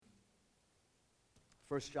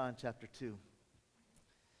1 John chapter 2.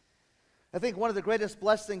 I think one of the greatest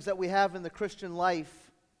blessings that we have in the Christian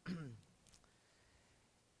life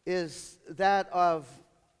is that of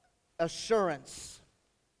assurance,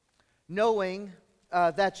 knowing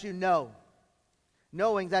that you know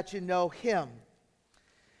Him.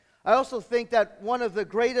 I also think that one of the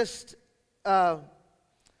greatest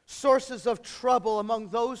sources of trouble among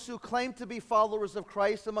those who claim to be followers of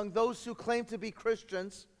Christ, among those who claim to be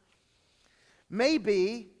Christians, may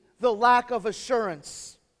be the lack of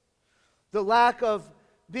assurance, the lack of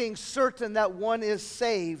being certain that one is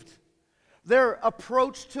saved. Their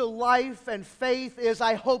approach to life and faith is,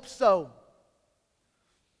 I hope so.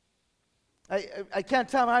 I can't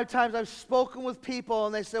tell how many times I've spoken with people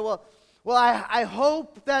and they say, well, I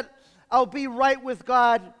hope that I'll be right with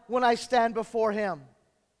God when I stand before Him.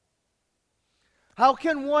 How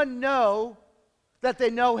can one know that they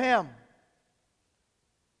know Him?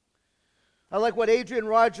 I like what Adrian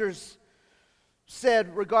Rogers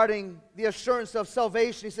said regarding the assurance of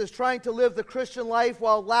salvation. He says, trying to live the Christian life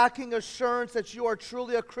while lacking assurance that you are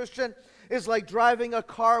truly a Christian is like driving a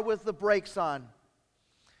car with the brakes on.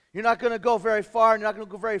 You're not going to go very far, you're not going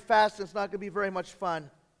to go very fast, and it's not going to be very much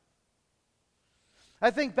fun.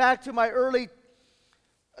 I think back to my early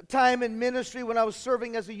time in ministry when I was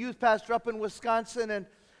serving as a youth pastor up in Wisconsin, and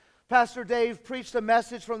Pastor Dave preached a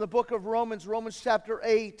message from the book of Romans chapter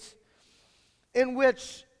 8, in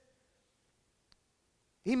which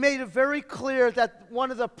he made it very clear that one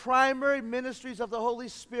of the primary ministries of the Holy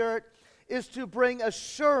Spirit is to bring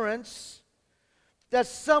assurance that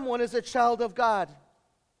someone is a child of God.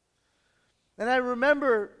 And I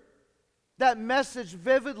remember that message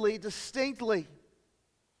vividly, distinctly.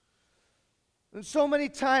 And so many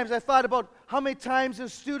times I thought about how many times in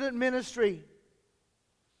student ministry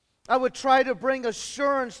I would try to bring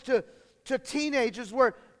assurance to teenagers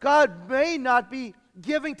where God may not be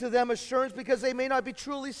giving to them assurance because they may not be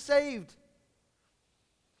truly saved.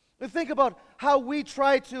 And think about how we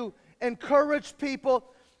try to encourage people,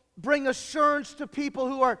 bring assurance to people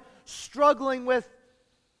who are struggling with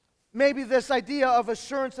maybe this idea of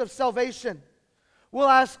assurance of salvation. We'll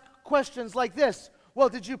ask questions like this. Well,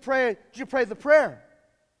 did you pray the prayer?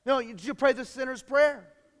 No, did you pray the sinner's prayer?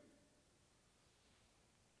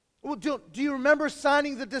 Well, do you remember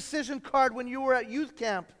signing the decision card when you were at youth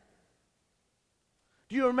camp?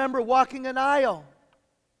 Do you remember walking an aisle?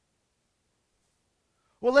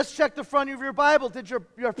 Well, let's check the front of your Bible. Did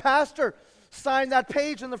your pastor sign that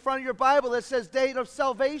page in the front of your Bible that says date of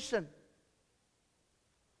salvation?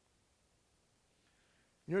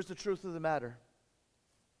 Here's the truth of the matter.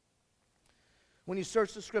 When you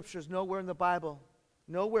search the Scriptures, nowhere in the Bible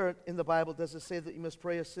does it say that you must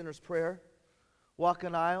pray a sinner's prayer, walk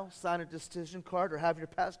an aisle, sign a decision card, or have your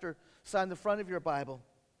pastor sign the front of your Bible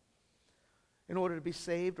in order to be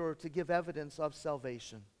saved or to give evidence of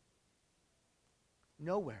salvation.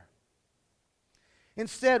 Nowhere.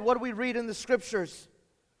 Instead, what do we read in the Scriptures?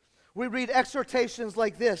 We read exhortations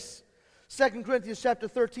like this. 2 Corinthians chapter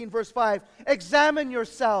 13, verse 5. Examine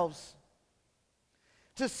yourselves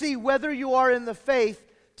to see whether you are in the faith.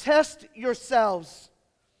 Test yourselves.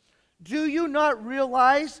 Do you not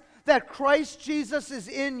realize that Christ Jesus is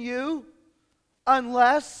in you,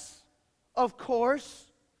 unless, of course,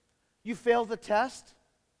 you fail the test?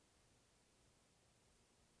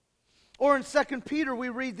 Or in 2 Peter, we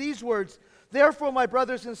read these words, therefore, my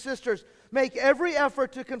brothers and sisters, make every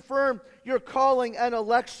effort to confirm your calling and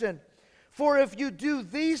election. For if you do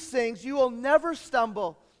these things, you will never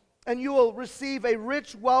stumble, and you will receive a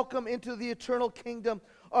rich welcome into the eternal kingdom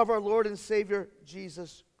of our Lord and Savior,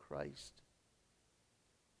 Jesus Christ.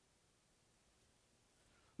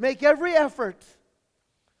 Make every effort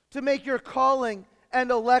to make your calling and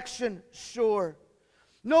election sure.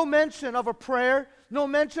 No mention of a prayer, no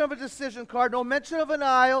mention of a decision card, no mention of an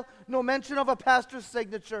aisle, no mention of a pastor's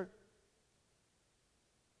signature.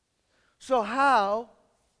 So how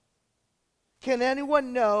can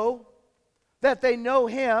anyone know that they know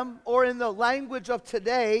Him? Or in the language of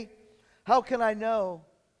today, how can I know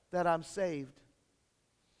that I'm saved?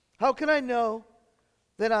 How can I know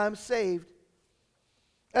that I'm saved?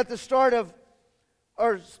 At the start of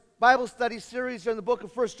our Bible study series in the book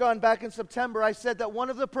of 1 John back in September, I said that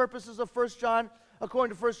one of the purposes of 1 John,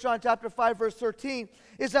 according to 1 John chapter 5, verse 13,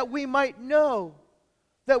 is that we might know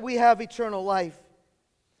that we have eternal life.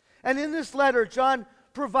 And in this letter, John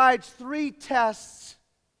provides 3 tests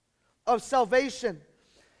of salvation.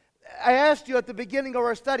 I asked you at the beginning of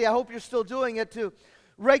our study, I hope you're still doing it, to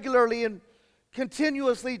regularly and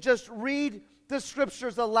continuously just read the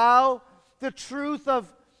Scriptures. Allow the truth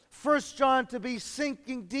of 1 John to be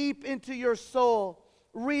sinking deep into your soul.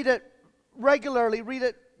 Read it regularly, read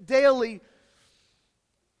it daily.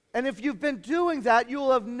 And if you've been doing that,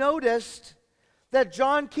 you'll have noticed that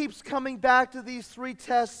John keeps coming back to these three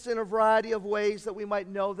tests in a variety of ways that we might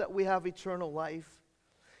know that we have eternal life.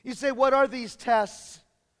 You say, what are these tests?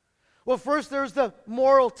 Well, first there's the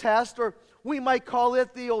moral test, or we might call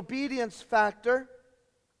it the obedience factor.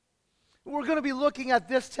 We're going to be looking at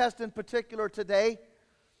this test in particular today,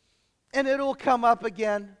 and it'll come up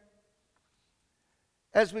again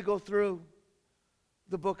as we go through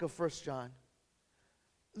the book of 1 John.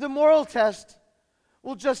 The moral test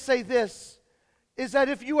will just say this, is that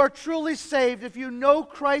if you are truly saved, if you know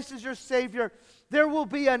Christ as your Savior, there will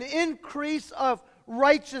be an increase of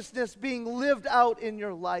righteousness being lived out in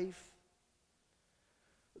your life.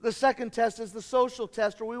 The second test is the social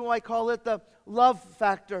test, or we might call it the love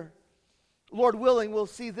factor. Lord willing, we'll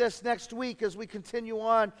see this next week as we continue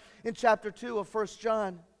on in chapter 2 of 1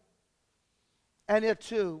 John. And it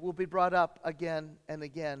too will be brought up again and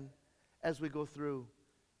again as we go through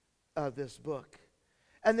this book.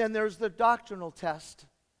 And then there's the doctrinal test.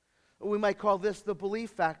 We might call this the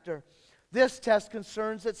belief factor. This test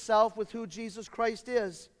concerns itself with who Jesus Christ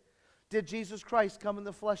is. Did Jesus Christ come in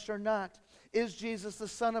the flesh or not? Is Jesus the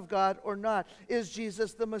Son of God or not? Is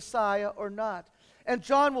Jesus the Messiah or not? And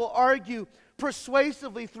John will argue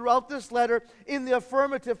persuasively throughout this letter in the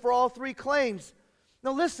affirmative for all three claims.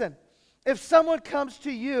 Now listen, if someone comes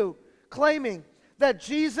to you claiming that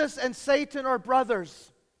Jesus and Satan are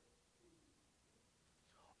brothers,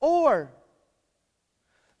 or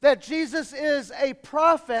that Jesus is a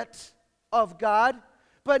prophet of God,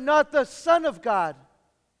 but not the Son of God,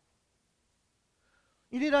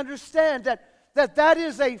 you need to understand that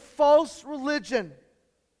is a false religion.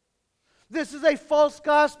 This is a false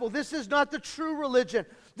gospel. This is not the true religion.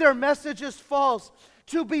 Their message is false.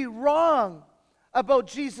 To be wrong about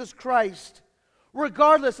Jesus Christ,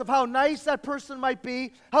 regardless of how nice that person might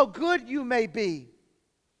be, how good you may be,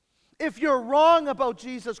 if you're wrong about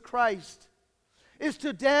Jesus Christ, is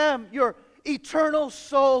to damn your eternal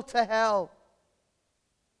soul to hell.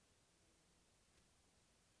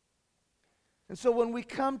 And so when we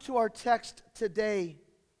come to our text today,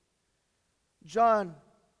 John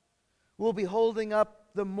will be holding up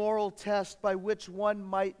the moral test by which one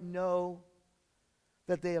might know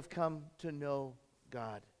that they have come to know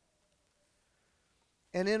God.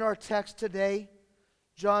 And in our text today,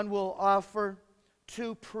 John will offer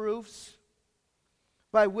two proofs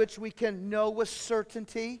by which we can know with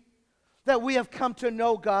certainty that we have come to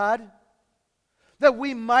know God, that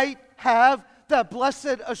we might have the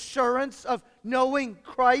blessed assurance of knowing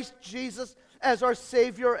Christ Jesus as our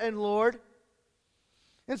Savior and Lord.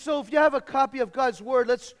 And so if you have a copy of God's Word,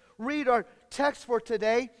 let's read our text for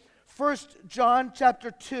today. 1 John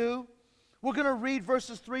chapter 2. We're going to read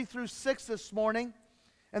verses 3 through 6 this morning,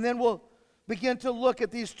 and then we'll begin to look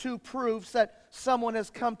at these two proofs that someone has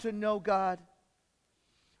come to know God.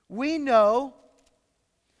 We know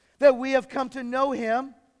that we have come to know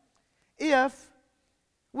Him if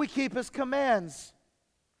we keep His commands.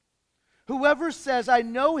 Whoever says, I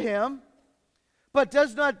know Him, but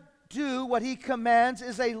does not do what He commands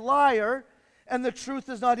is a liar, and the truth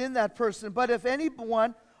is not in that person. But if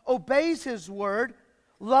anyone obeys His word,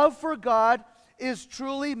 love for God is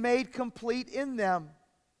truly made complete in them.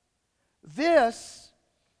 This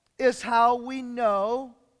is how we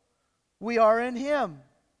know we are in Him.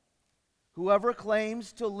 Whoever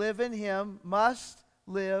claims to live in Him must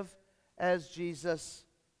live as Jesus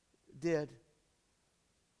did.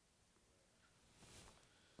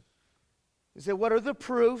 You say, what are the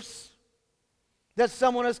proofs that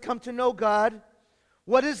someone has come to know God?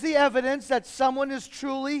 What is the evidence that someone has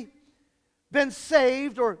truly been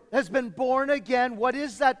saved or has been born again? What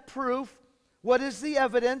is that proof? What is the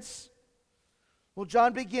evidence? Well,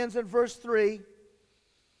 John begins in verse 3,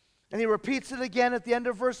 and he repeats it again at the end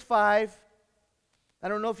of verse 5. I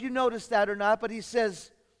don't know if you noticed that or not, but he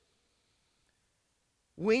says,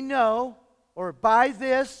 we know, or by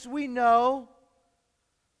this we know,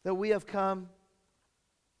 that we have come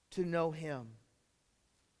to know Him.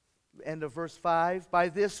 End of verse 5. By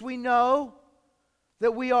this we know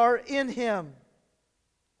that we are in Him.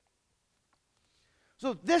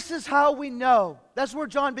 So this is how we know. That's where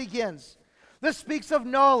John begins. This speaks of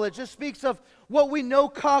knowledge. This speaks of what we know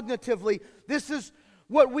cognitively. This is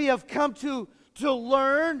what we have come to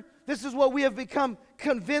learn. This is what we have become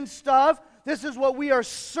convinced of. This is what we are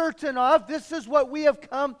certain of. This is what we have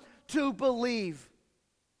come to believe.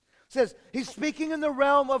 It says, he's speaking in the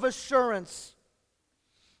realm of assurance.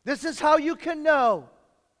 This is how you can know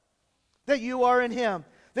that you are in Him.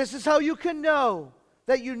 This is how you can know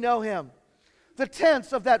that you know Him. The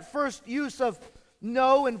tense of that first use of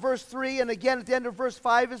know in verse 3 and again at the end of verse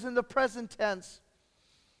 5 is in the present tense.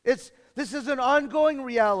 This is an ongoing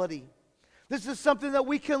reality. This is something that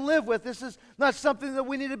we can live with. This is not something that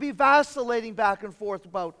we need to be vacillating back and forth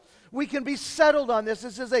about. We can be settled on this.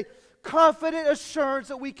 This is a confident assurance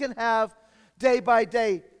that we can have day by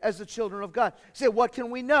day as the children of God. You say, what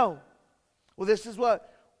can we know? Well, this is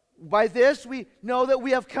what, by this we know that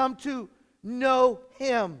we have come to know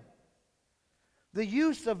Him. The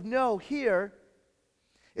use of know here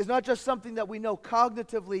is not just something that we know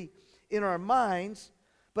cognitively in our minds,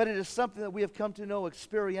 but it is something that we have come to know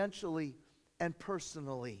experientially and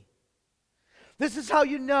personally. This is how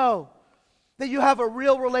you know that you have a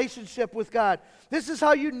real relationship with God. This is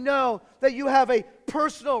how you know that you have a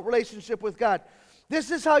personal relationship with God.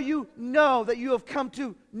 This is how you know that you have come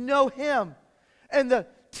to know Him. And the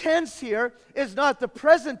tense here is not the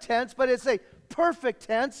present tense, but it's a perfect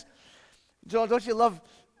tense. Joel, don't you love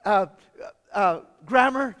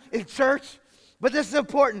grammar in church? But this is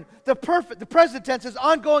important. The present tense is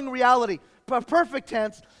ongoing reality. But perfect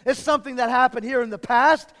tense is something that happened here in the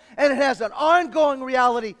past, and it has an ongoing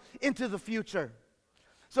reality into the future.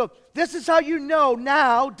 So this is how you know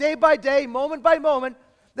now, day by day, moment by moment,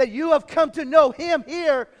 that you have come to know Him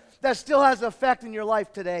here that still has effect in your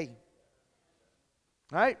life today.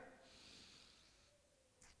 All right?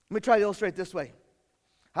 Let me try to illustrate this way.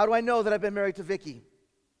 How do I know that I've been married to Vicki?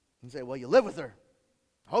 You say, well, you live with her.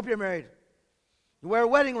 I hope you're married. You wear a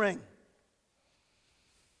wedding ring.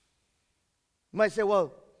 You might say,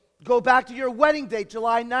 well, go back to your wedding date,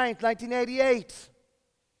 July 9th, 1988.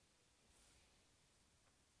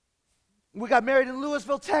 We got married in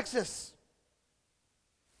Louisville, Texas.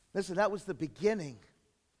 Listen, that was the beginning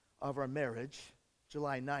of our marriage,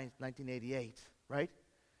 July 9th, 1988, right?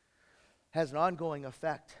 Has an ongoing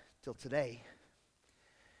effect till today.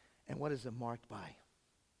 And what is it marked by?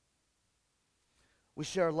 We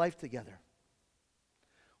share life together.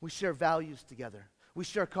 We share values together. We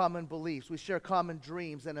share common beliefs. We share common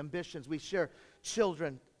dreams and ambitions. We share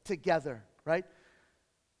children together, right?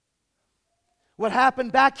 What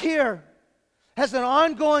happened back here has an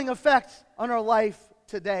ongoing effect on our life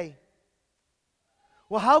today.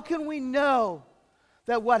 Well, how can we know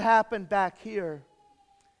that what happened back here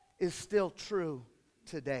is still true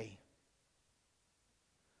today?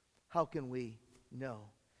 How can we know?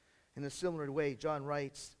 In a similar way, John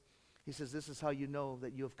writes, he says, this is how you know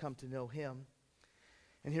that you have come to know Him.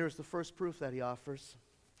 And here's the first proof that he offers.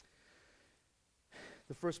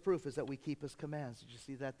 The first proof is that we keep His commands. Did you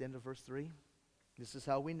see that at the end of verse 3? This is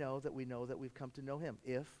how we know that we've come to know Him,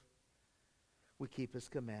 if we keep His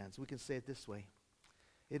commands. We can say it this way.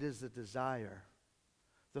 It is the desire,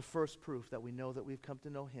 the first proof that we know that we've come to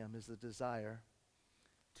know Him is the desire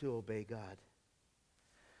to obey God.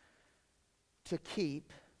 To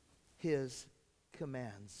keep His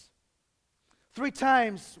commands. 3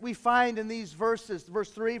 times we find in these verses, verse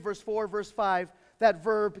 3, verse 4, verse 5, that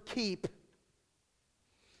verb keep.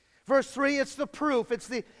 Verse 3, it's the proof, it's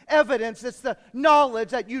the evidence, it's the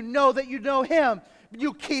knowledge that you know Him.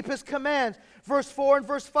 You keep His commands. Verse 4 and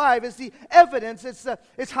verse 5 is the evidence,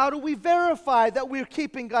 it's how do we verify that we're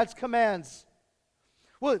keeping God's commands.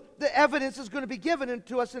 Well, the evidence is going to be given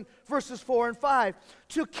to us in verses 4 and 5.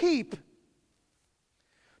 To keep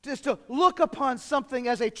is to look upon something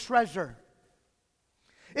as a treasure.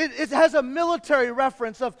 It has a military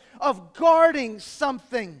reference of guarding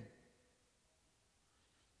something.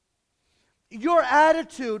 Your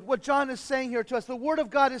attitude, what John is saying here to us, the Word of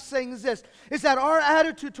God is saying is this, is that our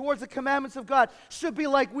attitude towards the commandments of God should be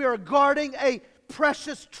like we are guarding a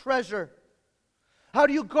precious treasure. How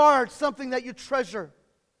do you guard something that you treasure?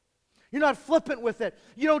 You're not flippant with it.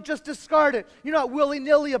 You don't just discard it. You're not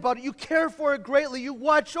willy-nilly about it. You care for it greatly. You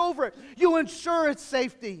watch over it. You ensure its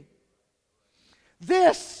safety.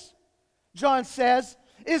 This, John says,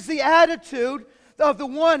 is the attitude of the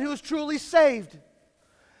one who is truly saved.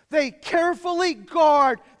 They carefully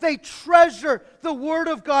guard, they treasure the Word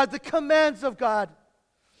of God, the commands of God.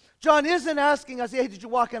 John isn't asking us, hey, did you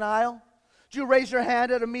walk an aisle? Did you raise your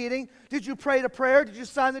hand at a meeting? Did you pray a prayer? Did you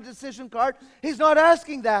sign the decision card? He's not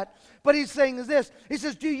asking that. But he's saying is this. He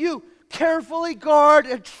says, do you carefully guard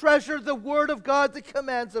and treasure the Word of God, the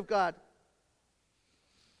commands of God?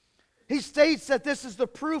 He states that this is the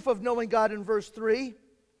proof of knowing God in verse 3.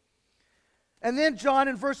 And then John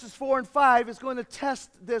in verses 4 and 5 is going to test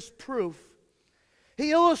this proof.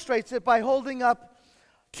 He illustrates it by holding up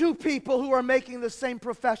 2 people who are making the same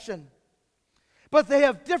profession. But they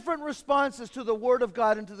have different responses to the Word of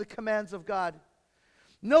God and to the commands of God.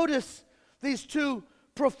 Notice these 2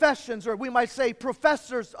 professions, or we might say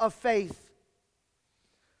professors of faith.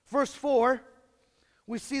 Verse 4,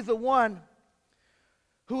 we see the one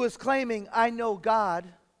who is claiming, I know God,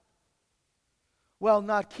 while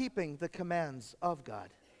not keeping the commands of God.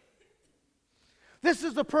 This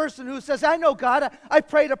is the person who says, I know God, I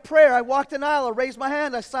prayed a prayer, I walked an aisle, I raised my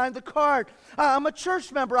hand, I signed the card. I'm a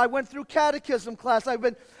church member, I went through catechism class, I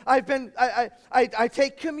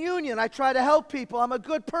take communion, I try to help people, I'm a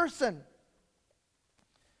good person.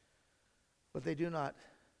 But they do not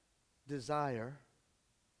desire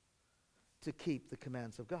to keep the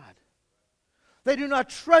commands of God. They do not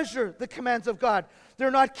treasure the commands of God. They're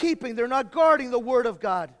not keeping, they're not guarding the Word of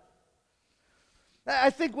God. I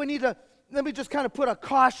think we need to, let me just kind of put a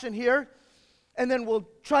caution here, and then we'll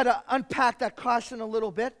try to unpack that caution a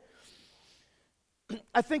little bit.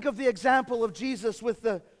 I think of the example of Jesus with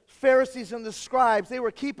the Pharisees and the scribes. They were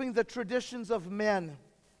keeping the traditions of men,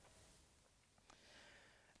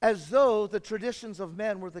 as though the traditions of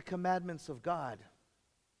men were the commandments of God.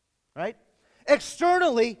 Right?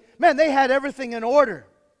 Externally, man, they had everything in order.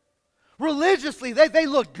 Religiously, they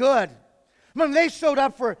looked good. When they showed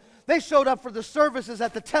up for the services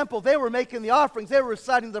at the temple, they were making the offerings, they were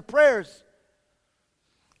reciting the prayers.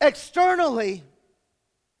 Externally,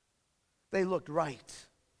 they looked right.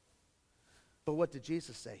 But what did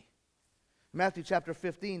Jesus say? Matthew chapter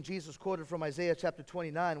 15, Jesus quoted from Isaiah chapter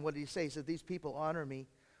 29. What did he say? He said, these people honor me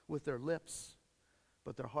with their lips,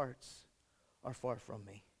 but their hearts are far from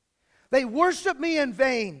me. They worship me in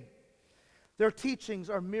vain. Their teachings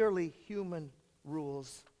are merely human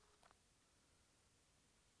rules.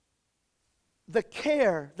 The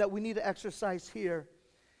care that we need to exercise here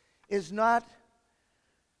is not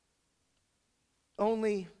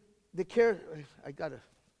only the care. I got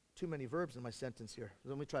too many verbs in my sentence here.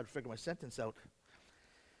 Let me try to figure my sentence out.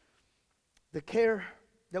 The care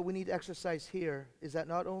that we need to exercise here is that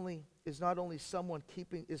not only is someone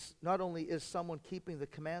keeping the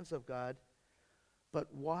commands of God, but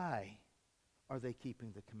why are they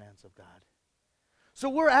keeping the commands of God? So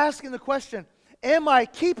we're asking the question, am I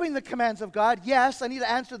keeping the commands of God? Yes, I need to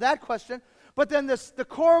answer that question. But then the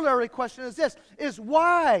corollary question is this, is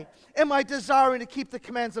why am I desiring to keep the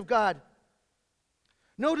commands of God?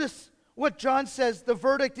 Notice what John says the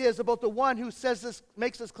verdict is about the one who says this,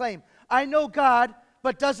 makes this claim. I know God,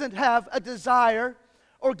 but doesn't have a desire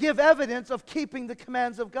or give evidence of keeping the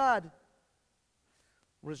commands of God.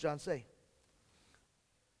 What does John say?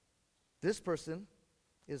 This person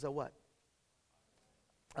is a what?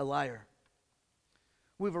 A liar.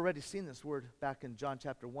 We've already seen this word back in John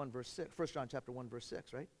chapter 1 verse 6, 1 John chapter 1 verse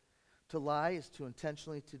 6, right? To lie is to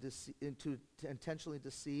intentionally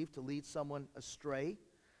deceive, to lead someone astray,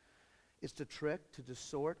 is to trick, to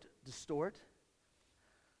distort,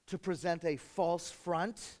 to present a false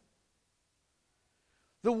front.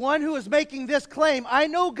 The one who is making this claim, I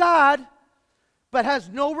know God, but has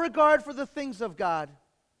no regard for the things of God.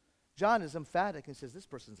 John is emphatic and says, this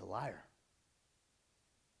person's a liar.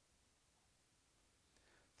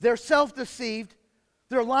 They're self-deceived.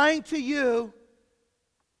 They're lying to you.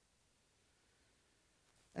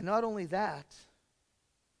 And not only that,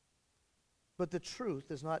 but the truth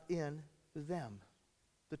is not in them.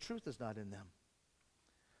 The truth is not in them.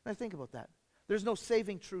 Now think about that. There's no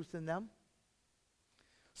saving truth in them.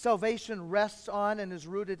 Salvation rests on and is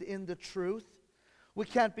rooted in the truth. We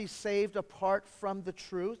can't be saved apart from the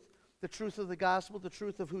truth of the gospel, the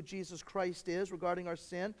truth of who Jesus Christ is regarding our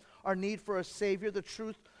sin, our need for a Savior, the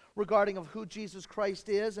truth regarding of who Jesus Christ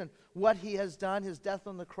is and what He has done, His death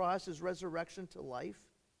on the cross, His resurrection to life.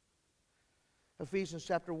 Ephesians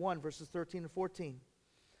chapter 1, verses 13 and 14.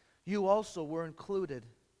 You also were included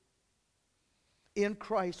in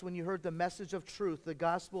Christ when you heard the message of truth, the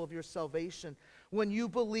gospel of your salvation. When you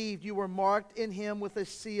believed, you were marked in Him with a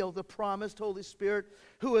seal, the promised Holy Spirit,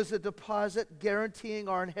 who is a deposit guaranteeing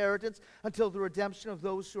our inheritance until the redemption of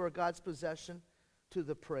those who are God's possession, to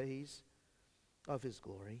the praise of His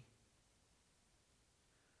glory.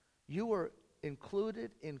 You were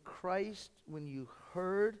included in Christ when you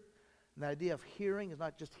heard. And the idea of hearing is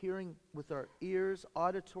not just hearing with our ears,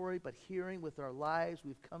 auditory, but hearing with our lives.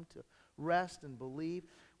 We've come to rest and believe.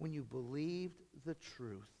 When you believed the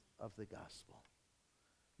truth of the gospel,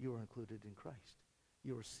 you were included in Christ.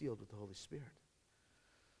 You were sealed with the Holy Spirit.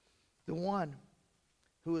 The one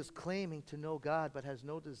who is claiming to know God but has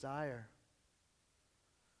no desire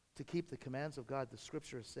to keep the commands of God, the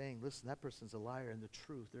Scripture is saying, listen, that person's a liar, and the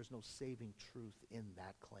truth, there's no saving truth in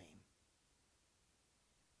that claim.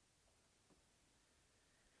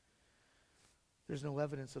 There's no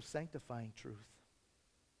evidence of sanctifying truth.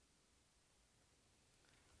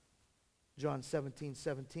 John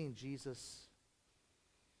 17:17, Jesus,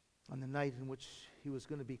 on the night in which He was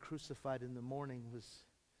going to be crucified in the morning, was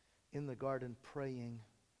in the garden praying.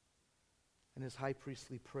 And his high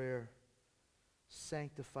priestly prayer,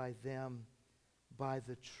 sanctify them by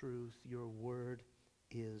the truth. Your word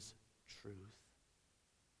is truth.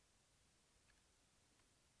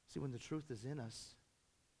 See, when the truth is in us,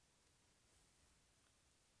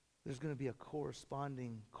 there's going to be a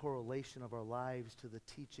corresponding correlation of our lives to the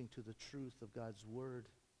teaching, to the truth of God's word.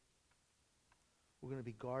 We're going to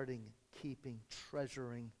be guarding, keeping,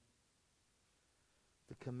 treasuring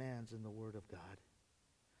the commands in the word of God.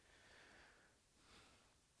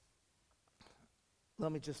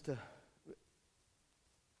 Let me just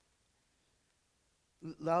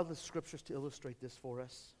allow the scriptures to illustrate this for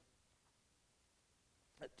us.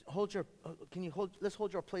 Let's hold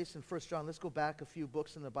your place in 1 John. Let's go back a few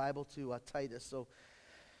books in the Bible to Titus. So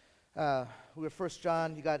we have 1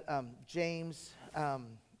 John, you got James,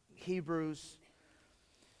 Hebrews,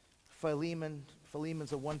 Philemon.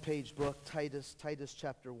 Philemon's a one-page book. Titus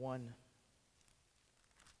chapter 1.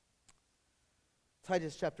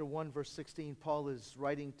 Titus chapter 1, verse 16, Paul is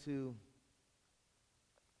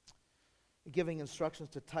giving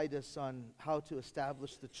instructions to Titus on how to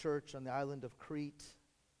establish the church on the island of Crete.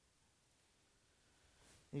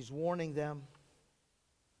 He's warning them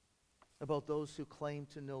about those who claim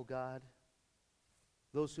to know God,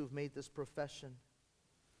 those who have made this profession.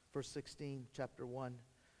 Verse 16, chapter 1.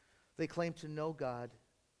 They claim to know God,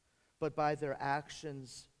 but by their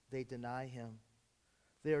actions they deny him.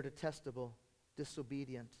 They are detestable,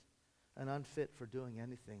 disobedient, and unfit for doing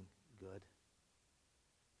anything good.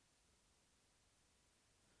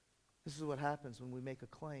 This is what happens when we make a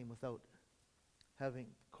claim without having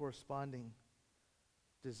corresponding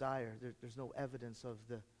desire. There's no evidence of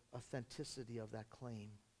the authenticity of that claim.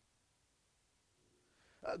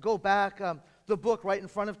 Go back, the book right in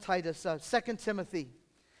front of Titus, 2 Timothy.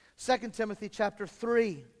 2 Timothy chapter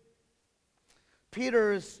 3.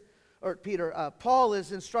 Paul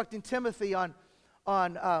is instructing Timothy on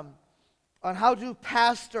how to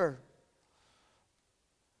pastor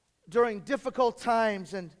during difficult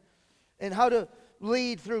times and how to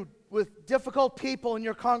lead with difficult people in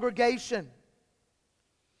your congregation.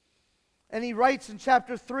 And he writes in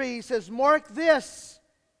chapter 3, he says, "Mark this,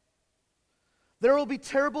 there will be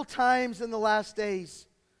terrible times in the last days.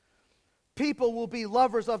 People will be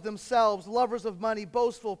lovers of themselves, lovers of money,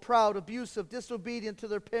 boastful, proud, abusive, disobedient to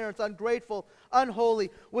their parents, ungrateful, unholy,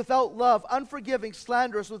 without love, unforgiving,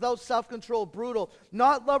 slanderous, without self-control, brutal,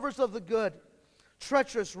 not lovers of the good,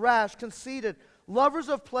 treacherous, rash, conceited, lovers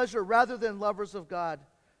of pleasure rather than lovers of God."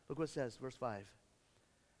 Look what it says, verse 5.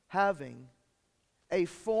 "Having a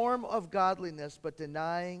form of godliness, but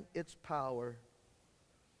denying its power."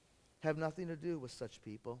 Have nothing to do with such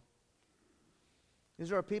people.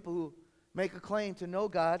 These are people who make a claim to know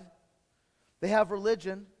God. They have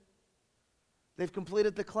religion. They've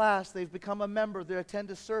completed the class. They've become a member. They attend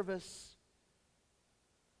a service.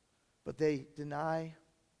 But they deny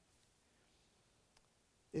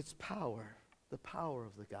its power, the power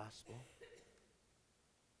of the gospel,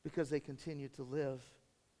 because they continue to live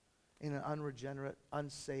in an unregenerate,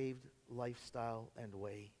 unsaved lifestyle and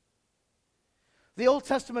way. The Old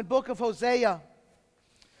Testament book of Hosea.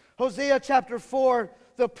 Hosea chapter 4,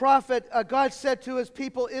 the prophet, God said to his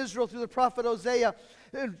people Israel through the prophet Hosea,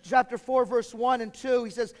 in chapter 4, verse 1 and 2,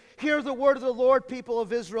 he says, "Hear the word of the Lord, people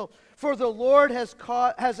of Israel, for the Lord has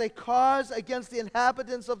a cause against the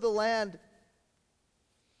inhabitants of the land."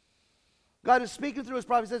 God is speaking through his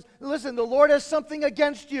prophet. He says, listen, the Lord has something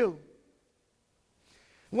against you.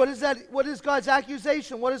 What is that? What is God's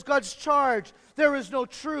accusation? What is God's charge? There is no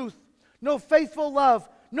truth, no faithful love,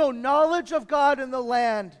 no knowledge of God in the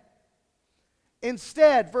land.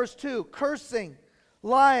 Instead, verse 2, cursing,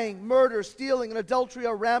 lying, murder, stealing, and adultery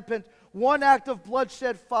are rampant. One act of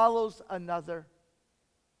bloodshed follows another.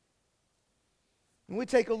 And we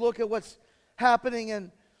take a look at what's happening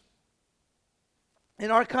in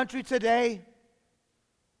our country today.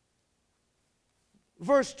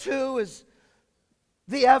 Verse 2 is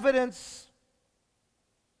the evidence.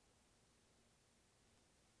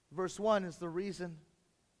 Verse 1 is the reason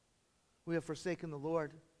we have forsaken the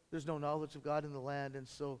Lord. There's no knowledge of God in the land, and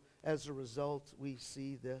so as a result, we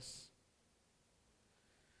see this.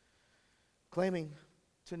 Claiming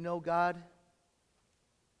to know God,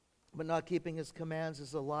 but not keeping his commands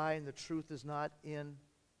is a lie, and the truth is not in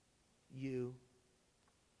you.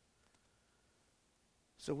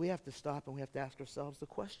 So we have to stop and we have to ask ourselves the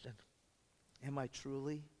question, am I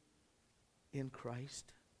truly in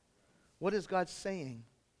Christ? What is God saying?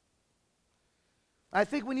 I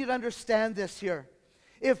think we need to understand this here.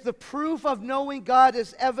 If the proof of knowing God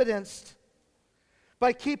is evidenced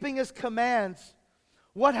by keeping his commands,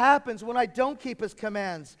 what happens when I don't keep his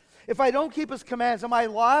commands? If I don't keep his commands, am I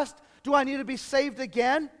lost? Do I need to be saved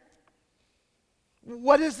again?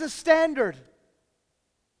 What is the standard?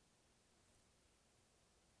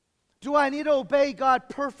 Do I need to obey God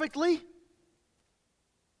perfectly?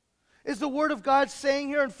 Is the Word of God saying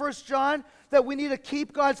here in 1 John that we need to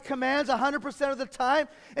keep God's commands 100% of the time,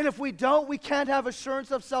 and if we don't, we can't have assurance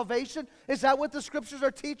of salvation? Is that what the Scriptures are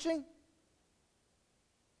teaching?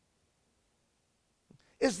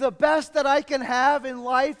 Is the best that I can have in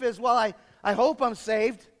life is, well, I hope I'm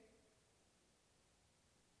saved.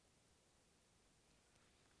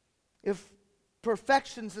 If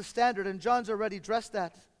perfection's the standard, and John's already addressed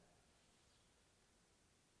that,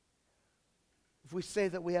 if we say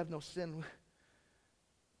that we have no sin,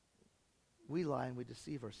 we lie and we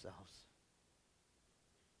deceive ourselves.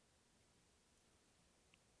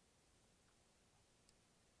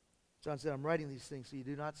 John said, I'm writing these things so you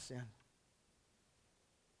do not sin.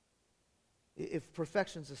 If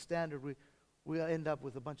perfection's the standard, we end up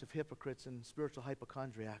with a bunch of hypocrites and spiritual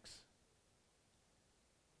hypochondriacs.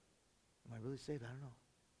 Am I really saved? I don't know.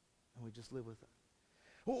 And we just live with it.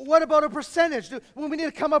 What about a percentage? We need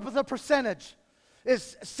to come up with a percentage.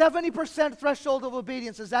 Is 70% threshold of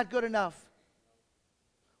obedience, is that good enough?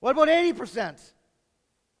 What about 80%?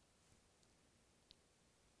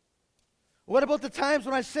 What about the times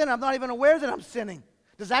when I sin, I'm not even aware that I'm sinning?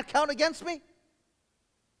 Does that count against me?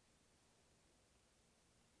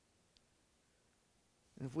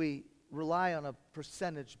 And if we rely on a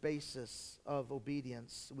percentage basis of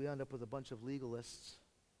obedience, we end up with a bunch of legalists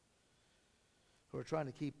who are trying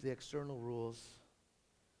to keep the external rules,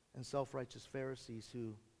 and self-righteous Pharisees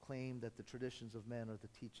who claim that the traditions of men are the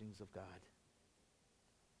teachings of God.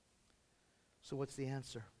 So what's the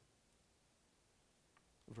answer?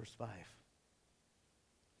 Verse 5.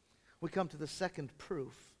 We come to the second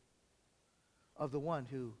proof of the one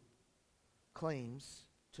who claims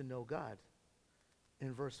to know God.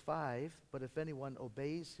 In verse 5, but if anyone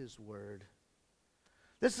obeys his word.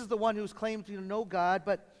 This is the one who's claimed to know God,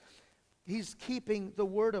 but he's keeping the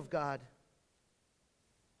word of God.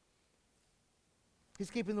 He's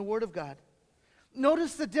keeping the word of God.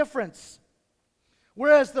 Notice the difference.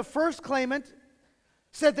 Whereas the first claimant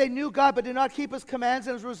said they knew God but did not keep his commands,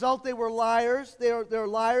 and as a result they were liars. They're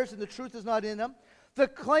liars and the truth is not in them. The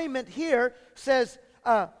claimant here says,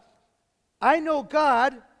 I know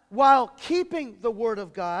God while keeping the word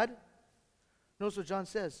of God. Notice what John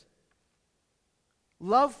says.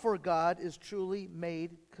 Love for God is truly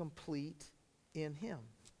made complete in him.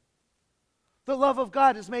 The love of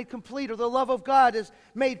God is made complete, or the love of God is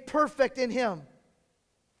made perfect in him.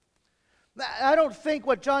 I don't think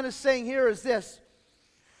what John is saying here is this,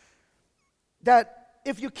 that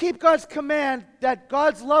if you keep God's command, that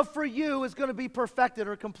God's love for you is going to be perfected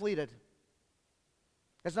or completed.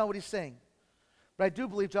 That's not what he's saying. But I do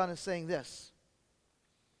believe John is saying this.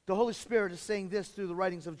 The Holy Spirit is saying this through the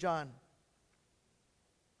writings of John.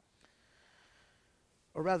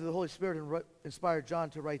 Or rather, the Holy Spirit inspired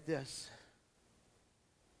John to write this.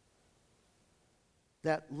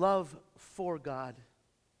 That love for God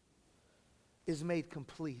is made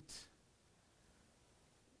complete.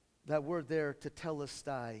 That word there,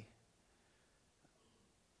 tetelestai,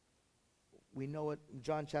 we know it in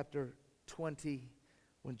John chapter 20,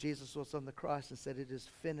 when Jesus was on the cross and said, it is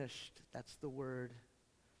finished. That's the word.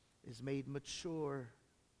 Is made mature,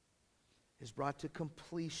 is brought to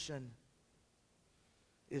completion,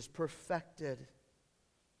 is perfected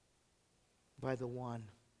by the one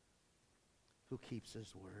who keeps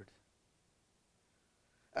his word.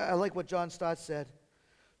 I like what John Stott said.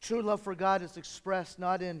 True love for God is expressed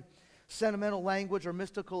not in sentimental language or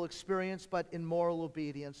mystical experience, but in moral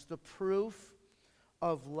obedience. The proof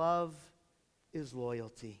of love is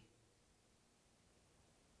loyalty.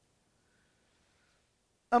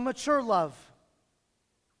 A mature love,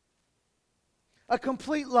 a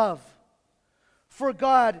complete love for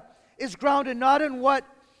God is grounded not in what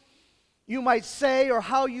you might say or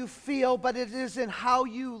how you feel, but it is in how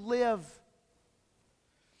you live.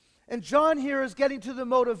 And John here is getting to the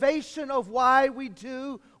motivation of why we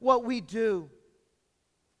do what we do.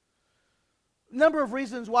 A number of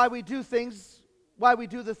reasons why we do things, why we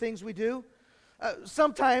do the things we do.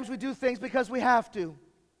 Sometimes we do things because we have to.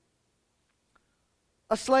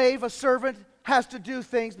 A slave, a servant, has to do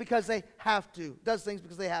things because they have to. Does things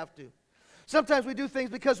because they have to. Sometimes we do things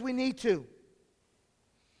because we need to.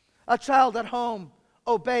 A child at home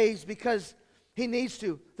obeys because he needs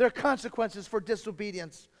to. There are consequences for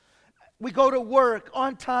disobedience. We go to work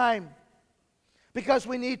on time because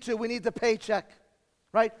we need to. We need the paycheck,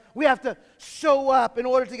 right? We have to show up in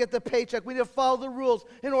order to get the paycheck. We need to follow the rules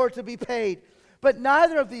in order to be paid. But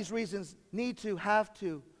neither of these reasons, need to, have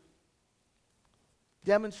to,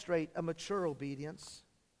 demonstrate a mature obedience.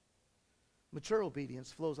 Mature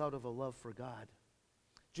obedience flows out of a love for God.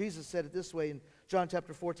 Jesus said it this way in John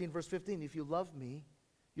chapter 14, verse 15, if you love me,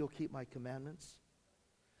 you'll keep my commandments.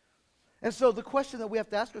 And so the question that we have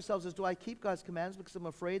to ask ourselves is, do I keep God's commandments because I'm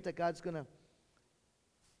afraid that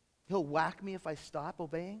He'll whack me if I stop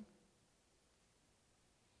obeying?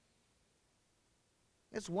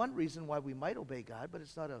 It's one reason why we might obey God, but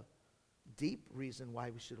it's not a deep reason why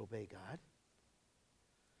we should obey God.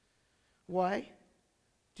 Why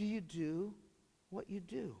do you do what you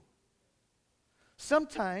do?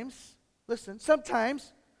 Sometimes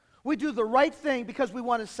we do the right thing because we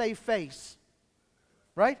want to save face,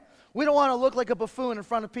 right? We don't want to look like a buffoon in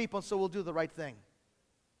front of people, so we'll do the right thing.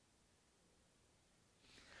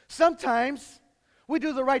 Sometimes we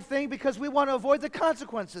do the right thing because we want to avoid the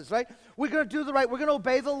consequences, right? We're going to do the right, we're going to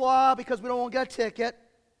obey the law because we don't want to get a ticket.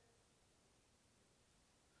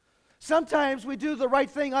 Sometimes we do the right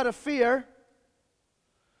thing out of fear.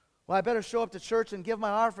 Well, I better show up to church and give my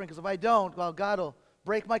offering, because if I don't, well, God will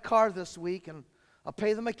break my car this week, and I'll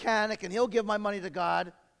pay the mechanic, and he'll give my money to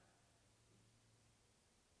God.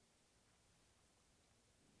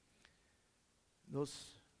 Those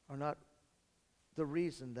are not the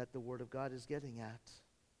reason that the Word of God is getting at.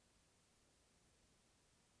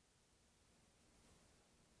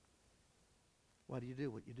 Why do you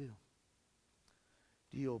do what you do?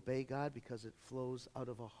 Do you obey God because it flows out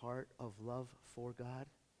of a heart of love for God?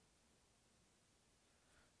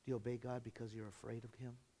 Do you obey God because you're afraid of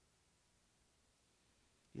Him?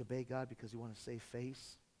 Do you obey God because you want to save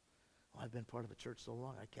face? Well, I've been part of a church so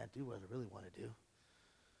long, I can't do what I really want to do.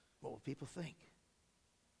 What will people think?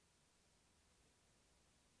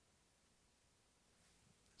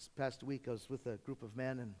 This past week, I was with a group of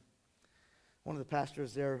men, and one of the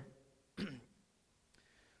pastors there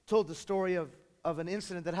told the story of an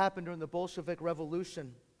incident that happened during the Bolshevik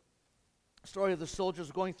Revolution. A story of the soldiers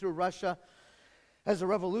going through Russia as the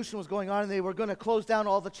revolution was going on, and they were going to close down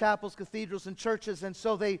all the chapels, cathedrals, and churches. And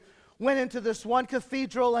so they went into this one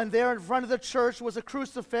cathedral, and there in front of the church was a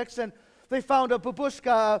crucifix, and they found a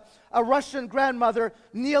babushka, a Russian grandmother,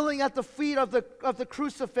 kneeling at the feet of the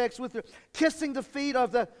crucifix, kissing the feet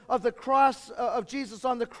of the cross of Jesus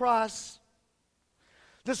on the cross.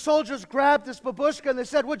 The soldiers grabbed this babushka and they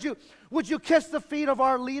said, "Would you kiss the feet of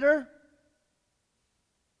our leader?"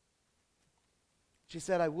 She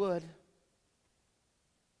said, "I would,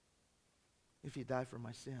 if you die for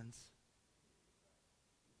my sins."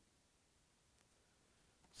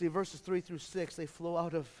 See, verses 3 through 6, they flow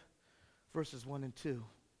out of verses 1 and 2.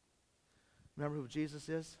 Remember who Jesus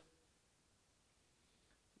is?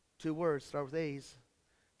 2 words, start with A's.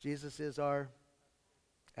 Jesus is our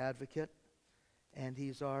advocate, and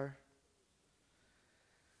He's our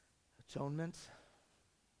atonement.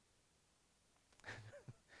 I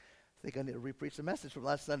think I need to re-preach the message from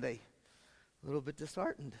last Sunday. A little bit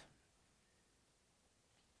disheartened.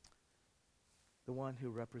 The one who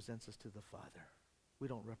represents us to the Father. We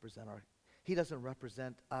don't represent He doesn't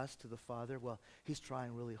represent us to the Father. Well, He's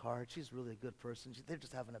trying really hard. She's really a good person. They're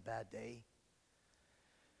just having a bad day.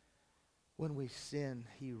 When we sin,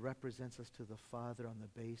 He represents us to the Father on the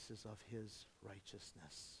basis of His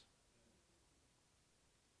righteousness.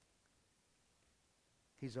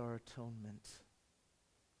 He's our atonement.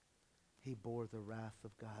 He bore the wrath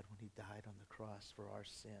of God when He died on the cross for our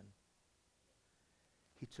sin.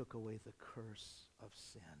 He took away the curse of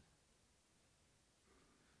sin.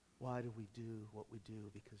 Why do we do what we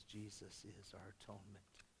do? Because Jesus is our atonement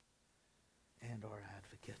and our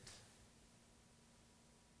advocate.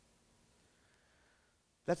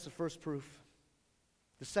 That's the first proof.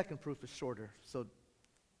 The second proof is shorter, so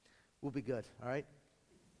we'll be good, all right?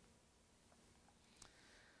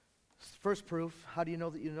 First proof, how do you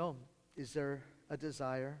know that you know? Is there a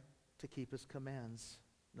desire to keep His commands?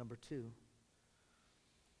 Number 2.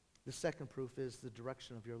 The second proof is the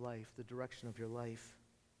direction of your life, the direction of your life.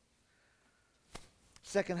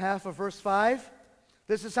 Second half of verse 5,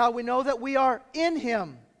 this is how we know that we are in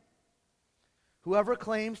Him. Whoever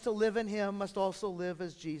claims to live in Him must also live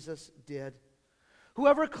as Jesus did.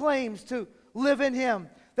 Whoever claims to live in Him,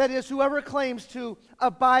 that is, whoever claims to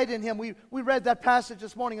abide in Him. We read that passage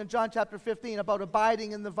this morning in John chapter 15 about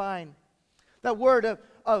abiding in the vine. That word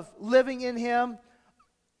of living in Him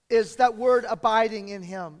is that word abiding in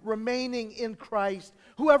Him, remaining in Christ.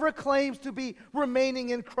 Whoever claims to be remaining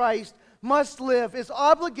in Christ must live, is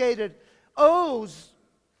obligated, owes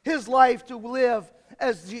his life to live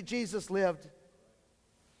as Jesus lived.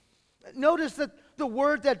 Notice that the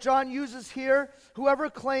word that John uses here, whoever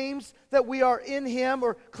claims that we are in Him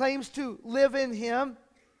or claims to live in Him,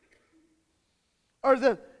 or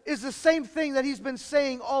is the same thing that he's been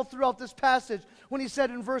saying all throughout this passage when he said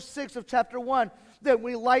in verse 6 of chapter 1 that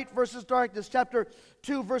we light versus darkness. Chapter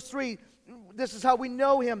 2, verse 3, this is how we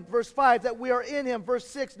know him. Verse 5, that we are in him. Verse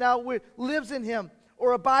 6, now we lives in him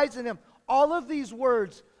or abides in him. All of these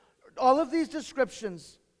words, all of these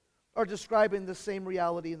descriptions are describing the same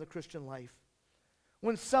reality in the Christian life.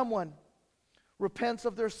 When someone repents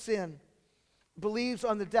of their sin, believes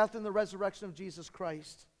on the death and the resurrection of Jesus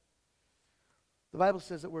Christ, the Bible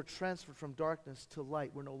says that we're transferred from darkness to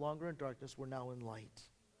light. We're no longer in darkness, we're now in light.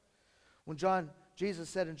 When Jesus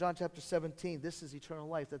said in John chapter 17, this is eternal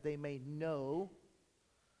life, that they may know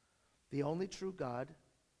the only true God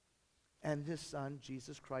and his Son,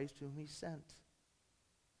 Jesus Christ, whom he sent.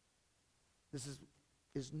 This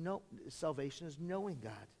salvation is knowing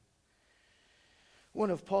God. One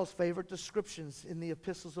of Paul's favorite descriptions in the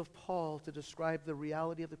epistles of Paul to describe the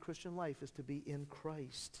reality of the Christian life is to be in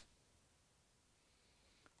Christ.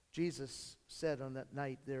 Jesus said on that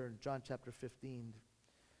night there in John chapter 15,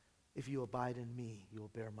 if you abide in me, you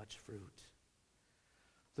will bear much fruit.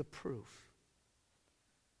 The proof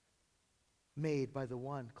made by the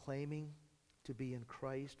one claiming to be in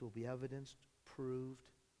Christ will be evidenced,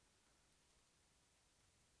 proved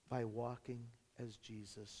by walking as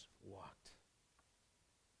Jesus walked.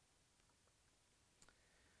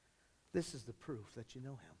 This is the proof that you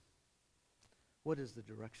know him. What is the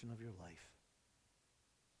direction of your life?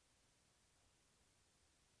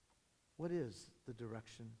 What is the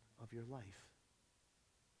direction of your life?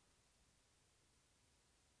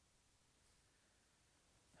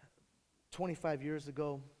 "25 years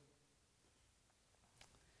ago,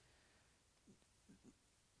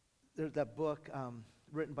 there's that book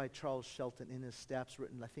written by Charles Shelton, In His Steps,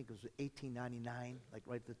 written, I think it was 1899, like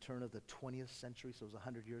right at the turn of the 20th century, so it was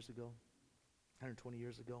 100 years ago, 120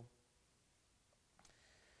 years ago.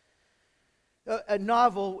 A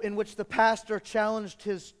novel in which the pastor challenged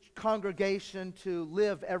his congregation to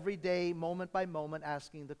live every day, moment by moment,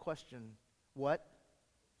 asking the question, what?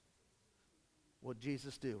 What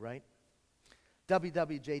Jesus do, right?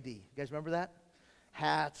 WWJD. You guys remember that?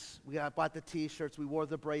 Hats. We bought the t-shirts. We wore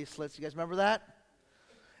the bracelets. You guys remember that?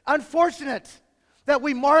 Unfortunate that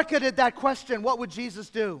we marketed that question, what would Jesus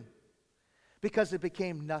do? Because it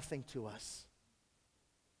became nothing to us.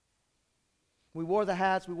 We wore the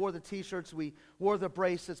hats, we wore the t-shirts, we wore the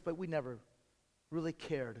bracelets, but we never really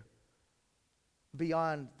cared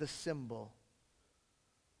beyond the symbol.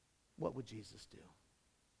 What would Jesus do?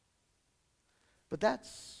 But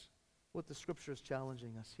that's what the Scripture is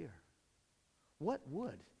challenging us here. What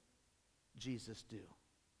would Jesus do?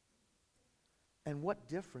 And what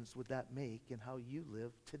difference would that make in how you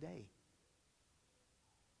live today?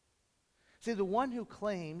 See, the one who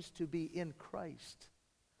claims to be in Christ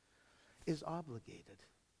is obligated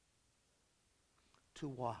to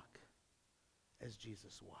walk as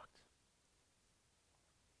Jesus walked.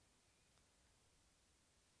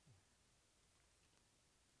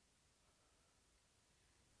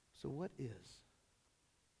 So what is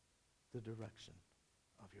the direction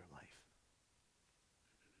of your life?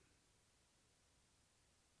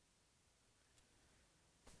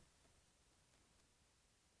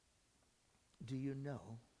 Do you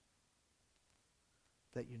know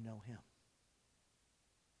that you know him?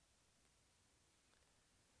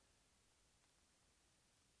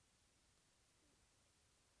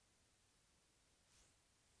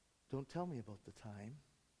 Don't tell me about the time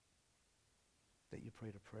that you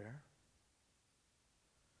prayed a prayer.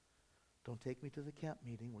 Don't take me to the camp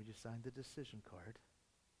meeting where you signed the decision card.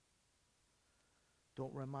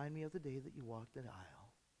 Don't remind me of the day that you walked the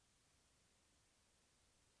aisle.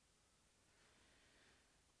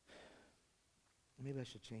 Maybe I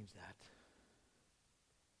should change that.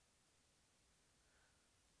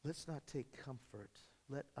 Let's not take comfort.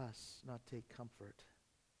 Let us not take comfort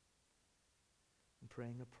in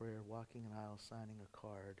praying a prayer, walking an aisle, signing a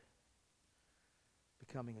card,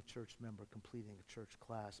 becoming a church member, completing a church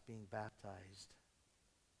class, being baptized.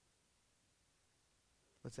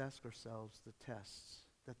 Let's ask ourselves the tests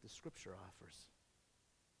that the Scripture offers,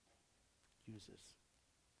 uses.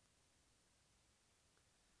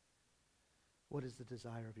 What is the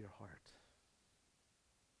desire of your heart?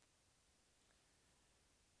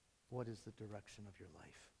 What is the direction of your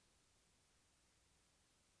life?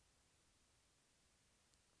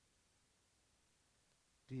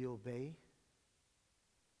 Do you obey?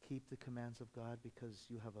 Keep the commands of God because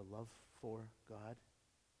you have a love for God?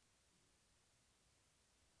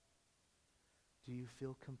 Do you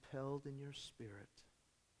feel compelled in your spirit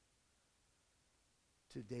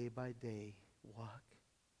to day by day walk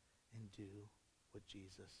and do what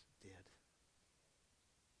Jesus did?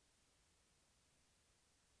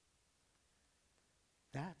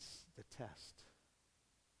 That's the test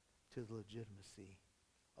to the legitimacy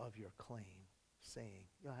of your claim, saying,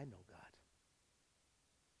 yeah, I know God.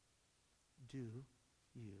 Do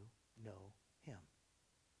you know him?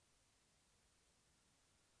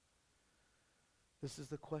 This is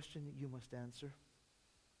the question that you must answer.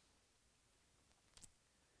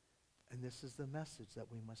 And this is the message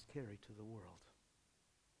that we must carry to the world.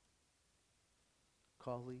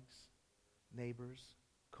 Colleagues, neighbors,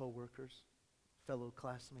 co-workers, fellow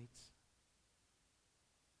classmates.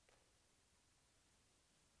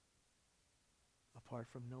 Apart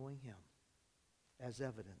from knowing him, as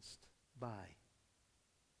evidenced by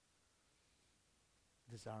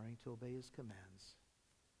desiring to obey his commands,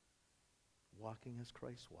 walking as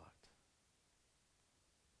Christ walked,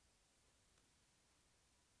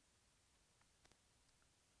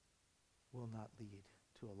 will not lead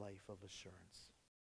to a life of assurance.